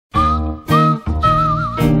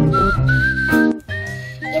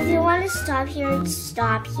stop here and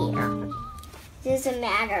stop here. Doesn't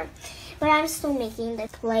matter. But I'm still making the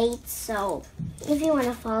plate, so if you want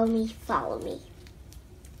to follow me, follow me.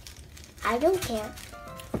 I don't care.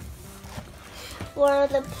 For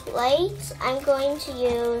the plates, I'm going to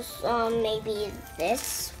use maybe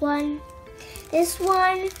this one. This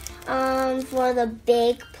one for the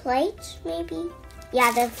big plate, maybe.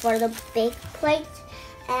 Yeah, for the big plate.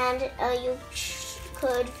 And you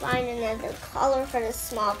could find another color for the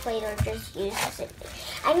small plate or just use the same.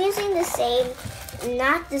 I'm using the same,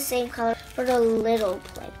 not the same color for the little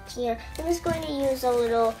plate here. I'm just going to use a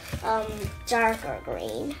little darker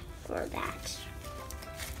green for that.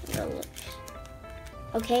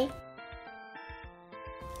 Okay.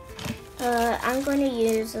 I'm going to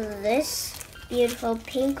use this beautiful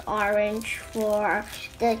pink orange for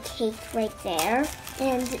the cake right there.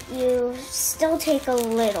 And you still take a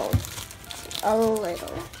little.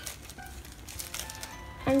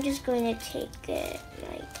 I'm just going to take it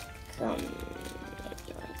like, maybe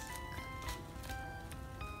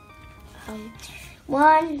like,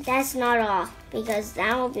 one, that's not all, because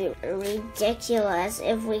that will be ridiculous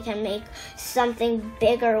if we can make something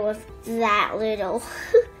bigger with that little.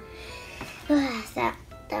 that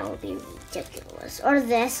would be ridiculous. Or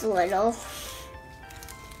this little.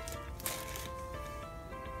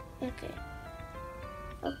 Okay.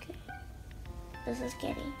 This is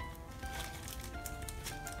getting.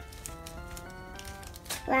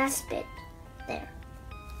 Last bit. There.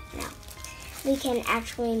 Now, we can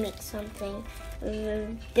actually make something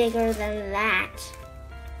bigger than that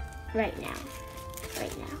right now.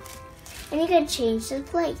 And you can change the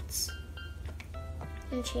plates.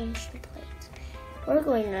 We're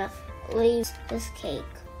going to leave this cake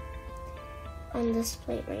on this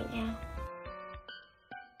plate right now.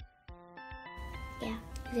 Yeah,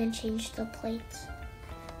 you can change the plates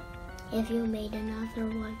if you made another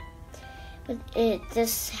one. But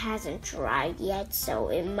this hasn't dried yet, so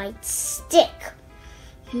it might stick.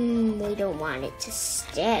 We don't want it to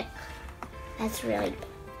stick. That's really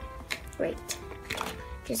great.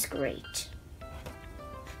 Just great.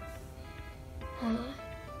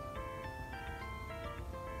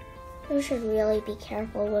 You should really be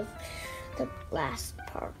careful with the last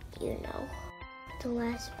part, you know. The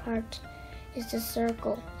last part is the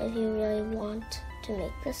circle if you really want to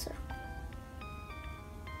make the circle.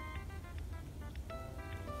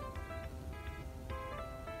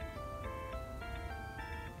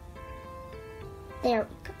 There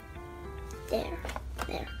we go.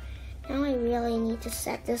 There. Now I really need to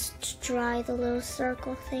set this to dry, the little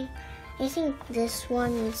circle thing. I think this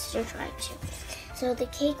one needs to dry too. So the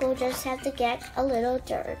cake will just have to get a little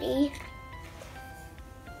dirty.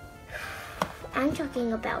 I'm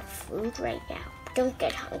talking about food right now. Don't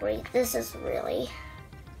get hungry. This is really...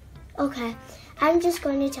 Okay, I'm just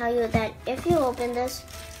going to tell you that if you open this,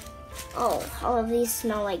 all of these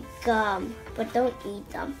smell like gum, but don't eat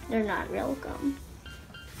them. They're not real gum.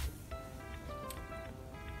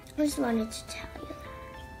 I just wanted to tell you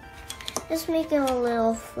that. Just make it a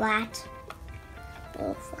little flat.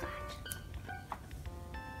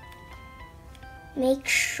 Make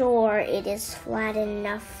sure it is flat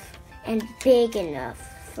enough and big enough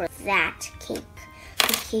for that cake,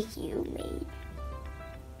 the cake you made.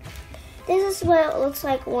 This is what it looks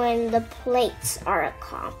like when the plates are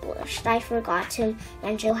accomplished. I forgot to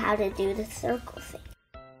mention how to do the circle thing.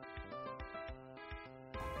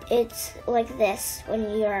 It's like this when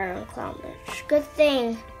you are accomplished. Good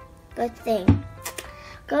thing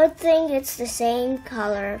it's the same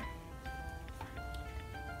color.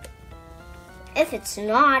 If it's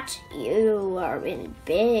not, you are in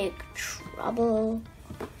big trouble.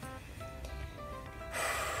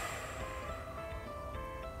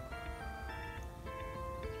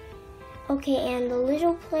 Okay, and the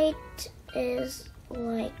little plate is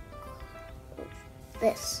like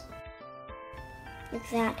this. Like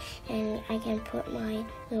that, and I can put my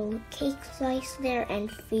little cake slice there and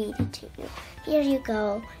feed it to you. Here you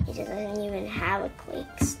go. It doesn't even have a cake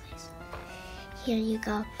slice. Here you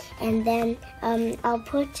go. And then I'll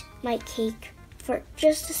put my cake for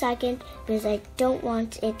just a second because I don't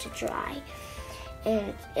want it to dry.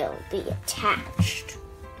 And it'll be attached.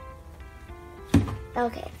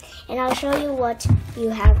 Okay, and I'll show you what you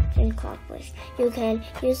have accomplished. You can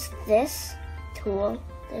use this tool.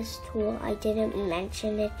 I didn't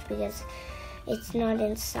mention it because it's not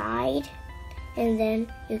inside. And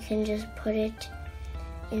then you can just put it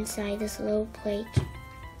inside this little plate.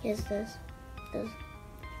 Here's this.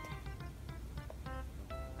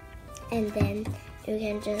 And then you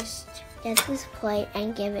can just get this plate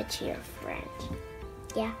and give it to your friend.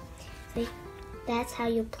 Yeah, see, that's how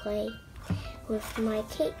you play with my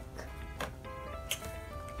cake.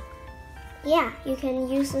 Yeah, you can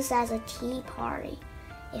use this as a tea party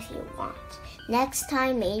if you want. Next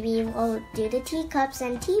time, maybe we'll do the teacups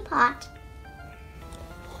and teapot.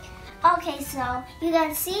 Okay, so you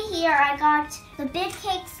can see here I got the big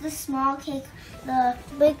cakes, the small cake, the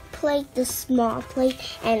big plate, the small plate,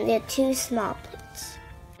 and the 2 small plates.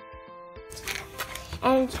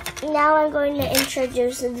 And now I'm going to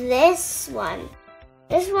introduce this one.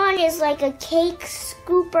 This one is like a cake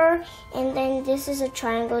scooper, and then this is a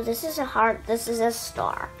triangle, this is a heart, this is a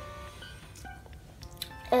star.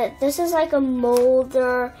 This is like a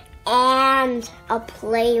molder and a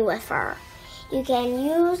play with her. You can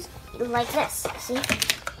use like this, see?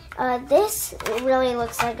 This really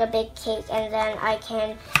looks like a big cake, and then I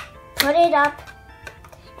can put it up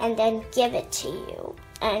and then give it to you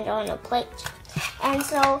and on a plate. And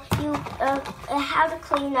so you, how to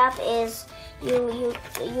clean up is you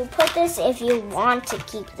put this, if you want to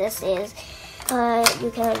keep this, is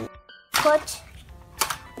you can put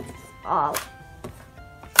all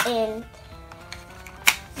in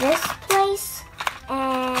this place,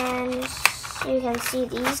 and you can see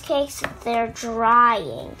these cakes, they're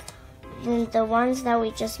drying. The ones that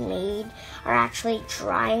we just made are actually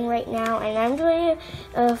drying right now, and I'm going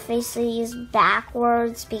to face these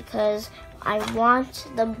backwards because I want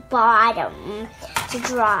the bottom to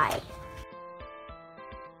dry.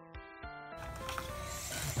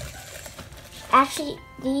 Actually,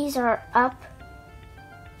 these are up.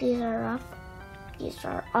 These are up. These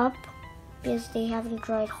are up because they haven't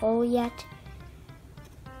dried whole yet.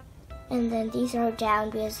 And then these are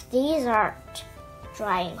down because these aren't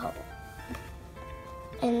drying whole.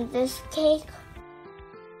 And this cake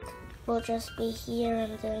will just be here,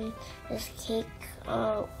 and then this cake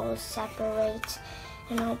will separate,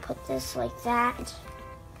 and I'll put this like that.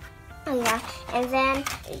 And then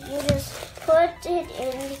you just put it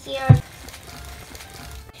in here.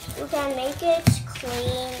 You can make it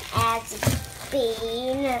clean as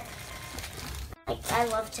bean. I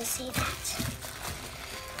love to see that.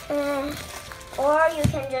 Or you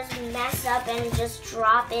can just mess up and just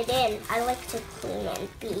drop it in. I like to clean and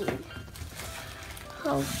bean.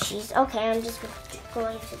 Oh jeez. Okay, I'm just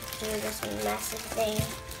going to do this messy thing.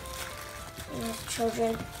 And as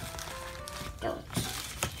children don't.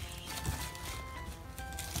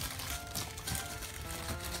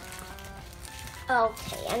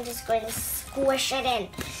 Okay, I'm just going to squish it in.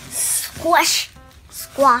 Squish,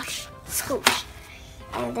 squash, scoosh.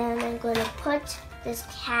 And then I'm going to put this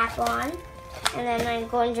cap on. And then I'm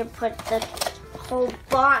going to put the whole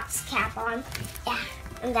box cap on. Yeah,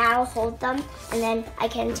 and that'll hold them. And then I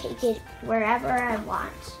can take it wherever I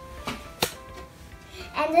want.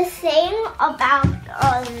 And the thing about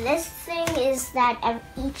this thing is that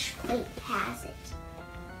each plate has it.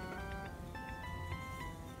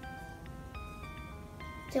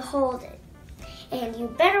 To hold it. And you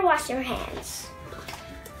better wash your hands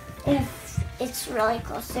if it's really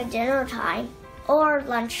close to dinner time or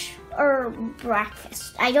lunch or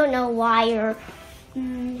breakfast. I don't know why you're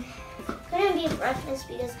couldn't be breakfast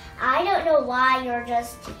because I don't know why you're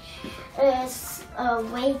just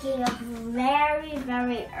waking up very,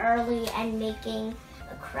 very early and making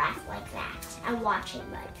a craft like that and watching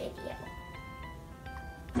my video,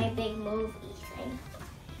 my big movie thing.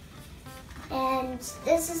 And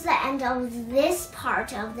this is the end of this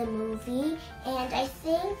part of the movie, and I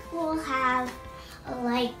think we'll have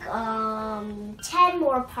like 10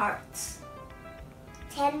 more parts.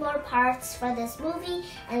 10 more parts for this movie,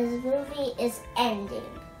 and this movie is ending.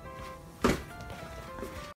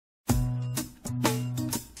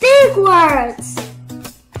 Big words.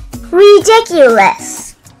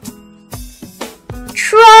 Ridiculous.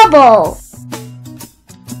 Trouble.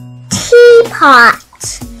 Teapot.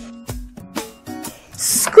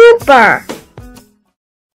 Scooper.